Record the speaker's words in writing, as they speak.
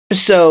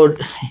episode.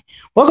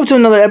 Welcome to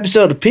another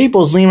episode of the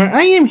People's Lima.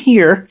 I am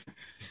here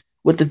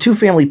with the two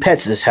family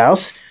pets in this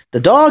house. The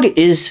dog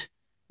is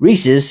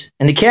Reeses,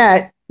 and the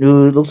cat,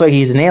 who looks like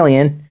he's an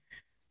alien,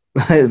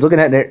 looking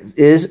at there,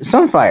 is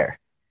Sunfire.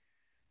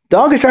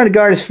 Dog is trying to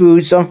guard his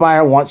food.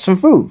 Sunfire wants some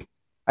food.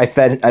 I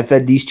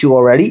fed these two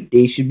already.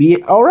 They should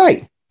be all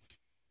right.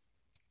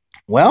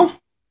 Well,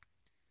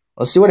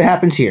 let's see what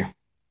happens here.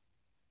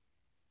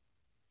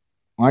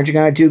 Aren't you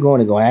guys two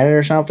going to go at it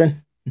or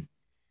something?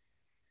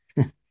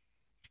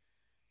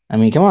 I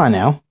mean, come on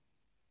now.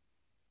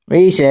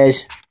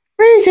 Reeses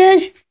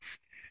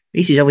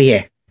over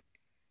here.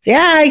 Say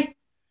hi.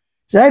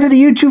 Say hi to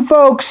the YouTube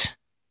folks.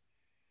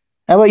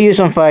 How about you,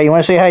 Sunfire? You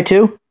want to say hi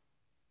too?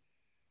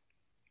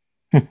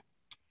 Look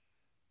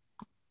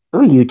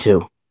at you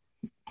two.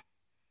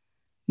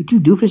 You two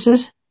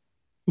doofuses.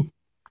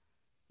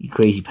 You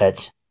crazy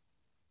pets.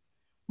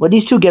 What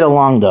these two get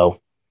along,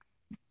 though,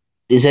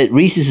 is that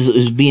Reeses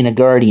is being a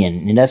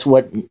guardian, and that's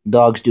what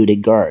dogs do. They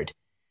guard.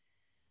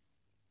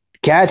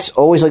 Cats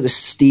always like to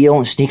steal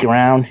and sneak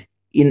around.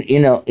 You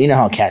know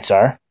how cats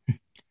are.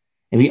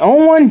 If you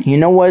own one, you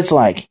know what it's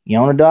like. You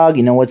own a dog,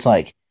 you know what it's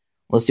like.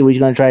 Let's see what he's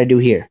going to try to do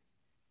here.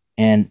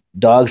 And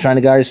dog's trying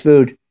to guard his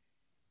food.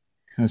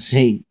 Let's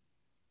see.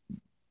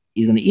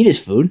 He's going to eat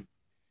his food,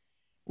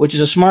 which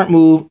is a smart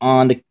move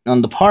on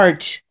the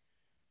part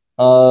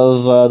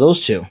of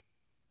those two.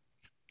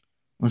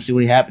 Let's see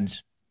what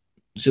happens.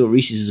 Let's see what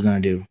Reeses is going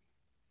to do.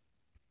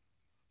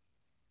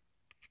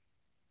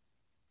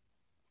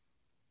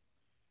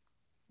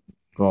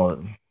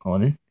 Going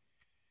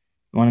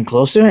in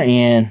closer,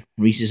 and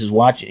Reeses is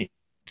watching.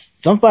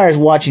 Sunfire is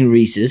watching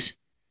Reeses.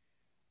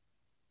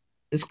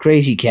 This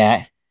crazy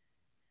cat.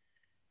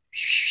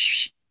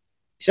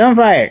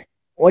 Sunfire,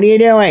 what are you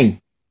doing?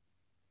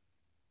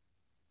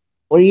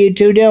 What are you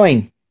two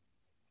doing?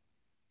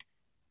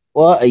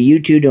 What are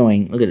you two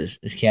doing? Look at this.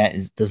 This cat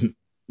doesn't.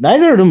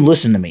 Neither of them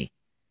listen to me.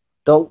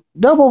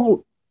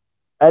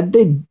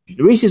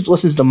 Reeses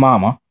listens to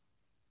Mama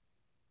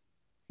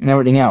and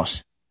everything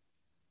else.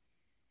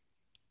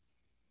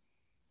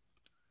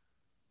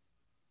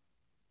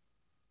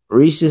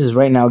 Reeses is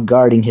right now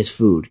guarding his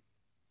food.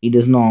 He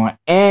does not want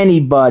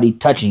anybody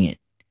touching it.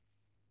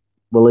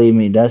 Believe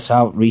me, that's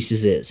how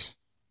Reeses is.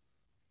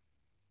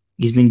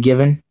 He's been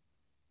given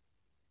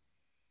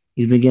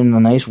a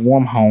nice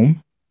warm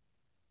home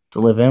to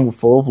live in,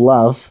 full of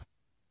love.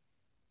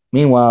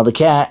 Meanwhile, the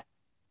cat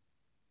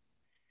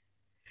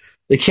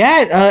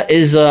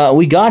is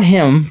we got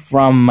him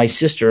from my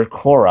sister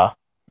Cora,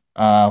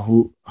 at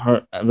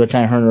the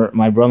time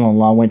my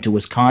brother-in-law went to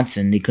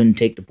Wisconsin. They couldn't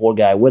take the poor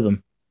guy with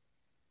them.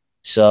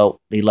 So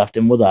they left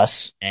him with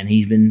us, and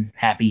he's been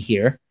happy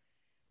here.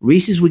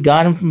 Reeses, we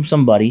got him from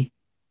somebody.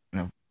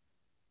 The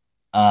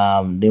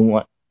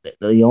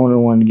owner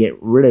wanted to get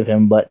rid of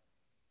him, but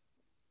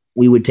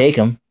we would take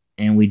him,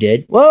 and we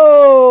did.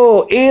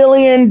 Whoa!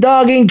 Alien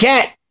dog and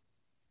cat!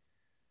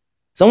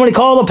 Somebody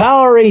call the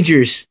Power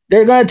Rangers.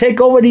 They're gonna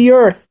take over the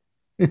Earth.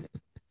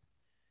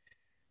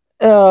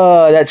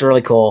 Oh, that's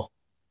really cool.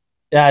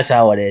 That's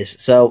how it is.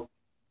 So,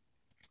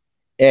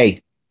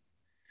 hey,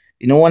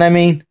 you know what I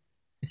mean?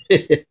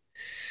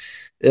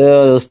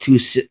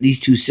 These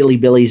two silly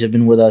billies have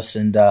been with us,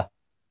 and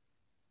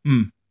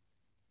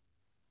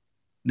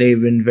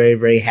they've been very,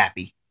 very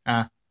happy.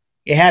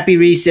 You happy,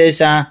 Reeses?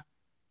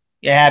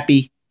 You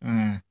happy?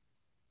 You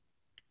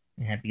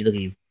happy? Look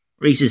at you,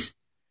 Reeses.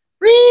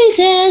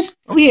 Reeses,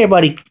 over here,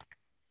 buddy.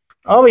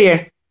 Over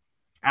here.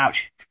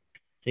 Ouch.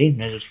 See,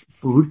 there's his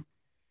food.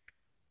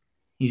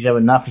 He's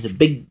having enough. He's a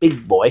big,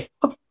 big boy.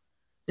 Oh,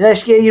 did I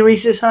scare you,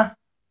 Reeses? Huh?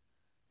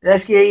 Did I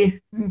scare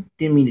you?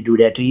 Didn't mean to do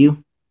that to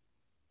you.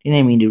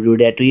 Didn't mean to do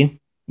that to you.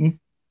 Make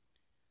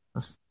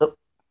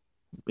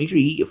sure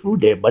you eat your food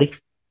there, buddy.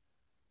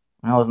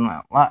 That was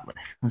not a lot, but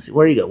let's see.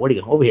 Where do you go? Where do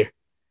you go? Over here.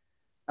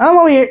 I'm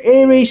over here.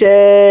 Hey,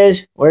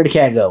 Reeses. Where did the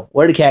cat go?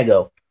 Where did the cat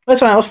go? Let's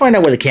find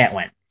out where the cat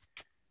went.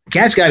 The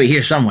cat's got to be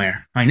here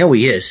somewhere. I know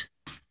he is.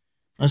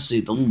 Let's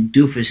see. The little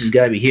doofus has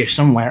got to be here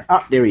somewhere.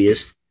 Oh, there he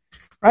is.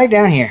 Right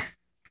down here.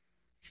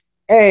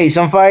 Hey,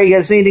 Sunfire, you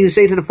got anything to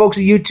say to the folks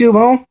at YouTube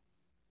home?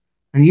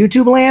 In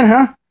YouTube land,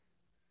 huh?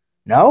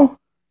 No?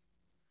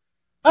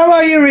 How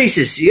about you,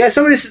 Reeses? You got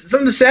something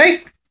to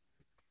say?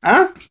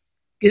 Huh?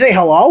 You say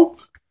hello?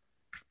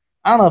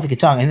 I don't know if you can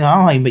talk. I don't know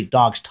how you make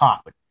dogs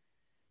talk, but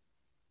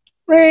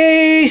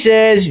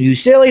Reeses, you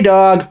silly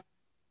dog.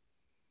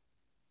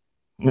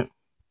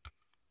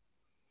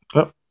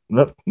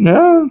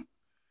 No.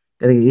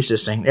 Gotta get used to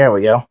this thing. There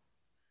we go.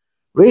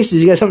 Reeses,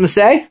 you got something to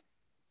say?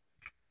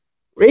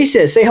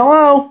 Reeses, say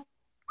hello.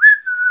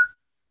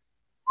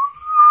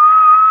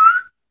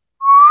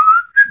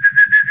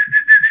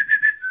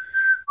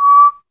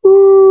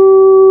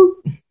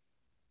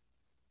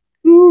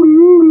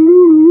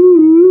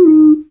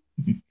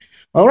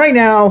 Well, right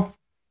now,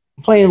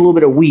 I'm playing a little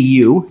bit of Wii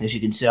U, as you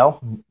can tell.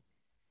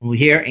 Over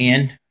here,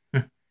 and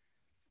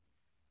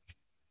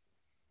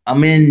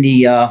I'm in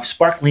the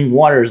Sparkling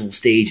Waters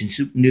stage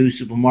in New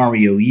Super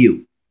Mario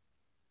U.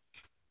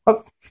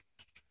 Oh.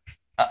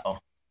 Uh-oh.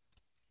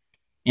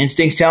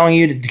 Instinct's telling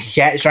you that the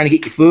cat is trying to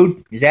get your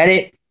food? Is that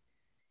it?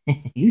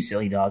 You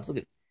silly dogs. Look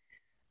at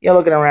you're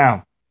looking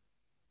around.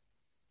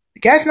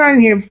 The cat's not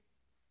in here.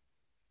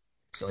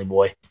 Silly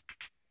boy.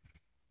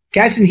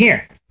 Cat's in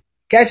here.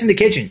 Cat's in the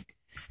kitchen.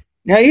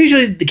 Now,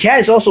 usually the cat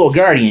is also a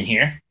guardian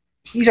here.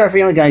 He's our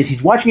family guy.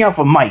 He's watching out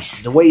for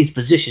mice. The way he's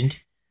positioned.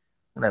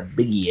 Look at how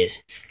big he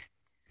is.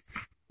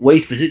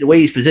 The way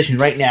he's positioned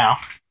right now.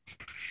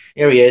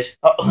 There he is.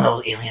 Oh,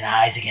 those alien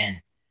eyes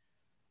again.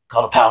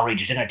 Call the Power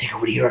Rangers. They're going to take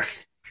over the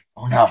Earth.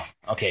 Oh, no.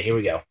 Okay, here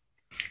we go.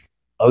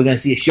 Oh, we're going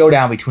to see a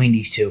showdown between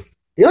these two.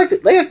 They like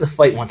to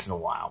fight once in a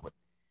while, but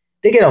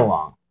they get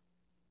along.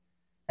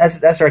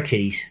 That's our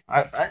kitties.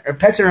 Our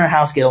pets in our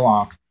house get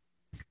along.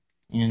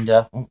 And,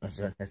 that's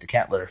the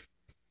cat litter.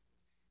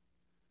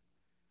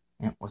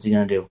 Yeah, what's he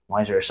going to do?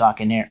 Why is there a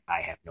sock in there?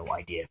 I have no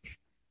idea.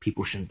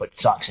 People shouldn't put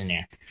socks in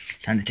there.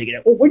 Time to take it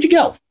out. Oh, where'd you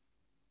go?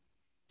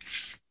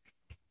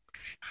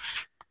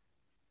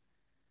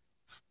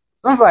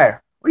 Sunfire,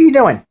 what are you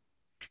doing?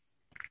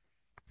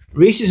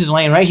 Reeses is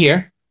laying right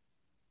here.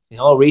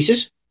 Hello,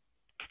 Reeses.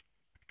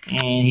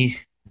 And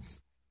he's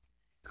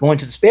going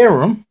to the spare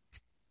room.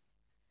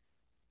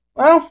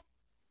 Well,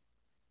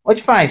 what'd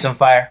you find,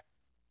 Sunfire?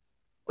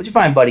 What'd you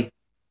find, buddy?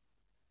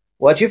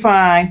 What'd you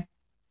find?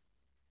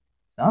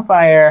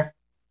 Sunfire.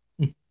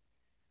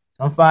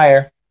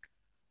 Sunfire.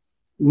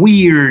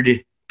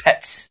 Weird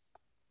pets.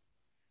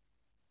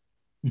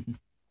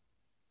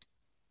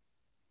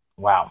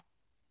 Wow.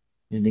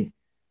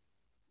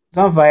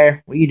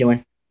 Sunfire, what are you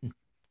doing?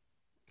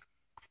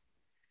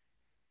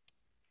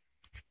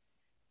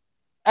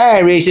 All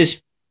right,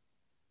 Reeses.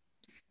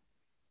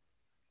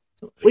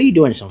 So what are you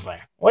doing,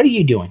 Sunfire? What are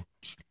you doing?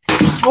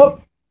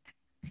 Whoop.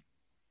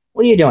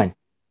 What are you doing?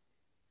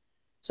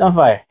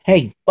 Sunfire,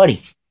 hey,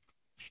 buddy.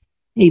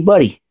 Hey,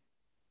 buddy.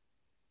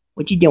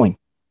 What you doing?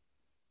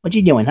 What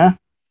you doing, huh?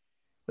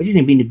 What you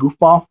doing, being a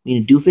goofball?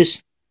 Being a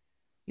doofus?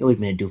 You always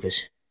been a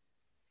doofus.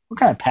 What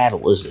kind of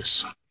paddle is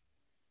this?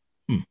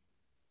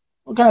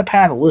 What kind of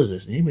paddle is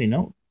this? Anybody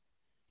know?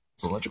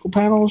 It's an electrical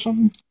paddle or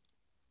something?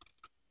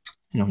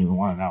 I don't even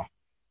want to know.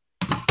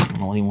 I don't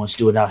know what he wants to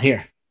do it out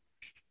here.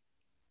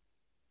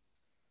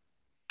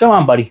 Come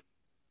on, buddy.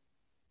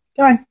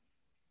 Come on.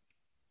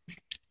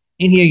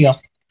 In here you go.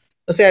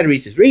 Let's add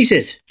Reeses.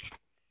 Reeses!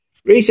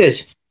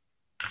 Reeses!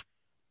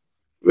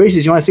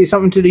 Reeses, you want to say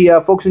something to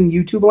the folks in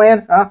YouTube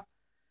land? Huh?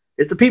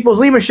 It's the People's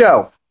Lima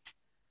Show.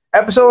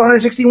 Episode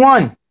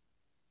 161.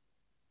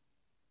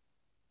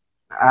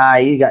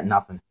 You got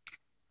nothing.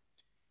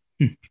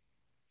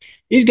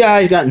 These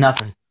guys got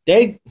nothing.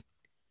 It's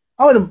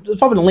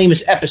probably the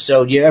lamest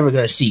episode you're ever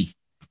going to see.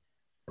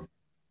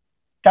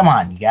 Come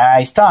on, you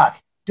guys, talk.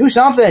 Do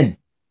something.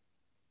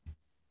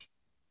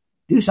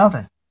 Do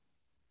something.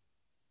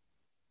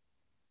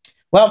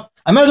 Well,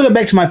 I might as well get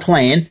back to my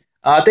plan.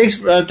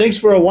 Thanks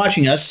for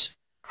watching us.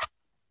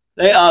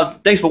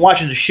 Thanks for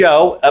watching the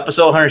show,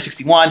 episode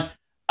 161.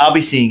 I'll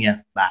be seeing you.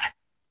 Bye.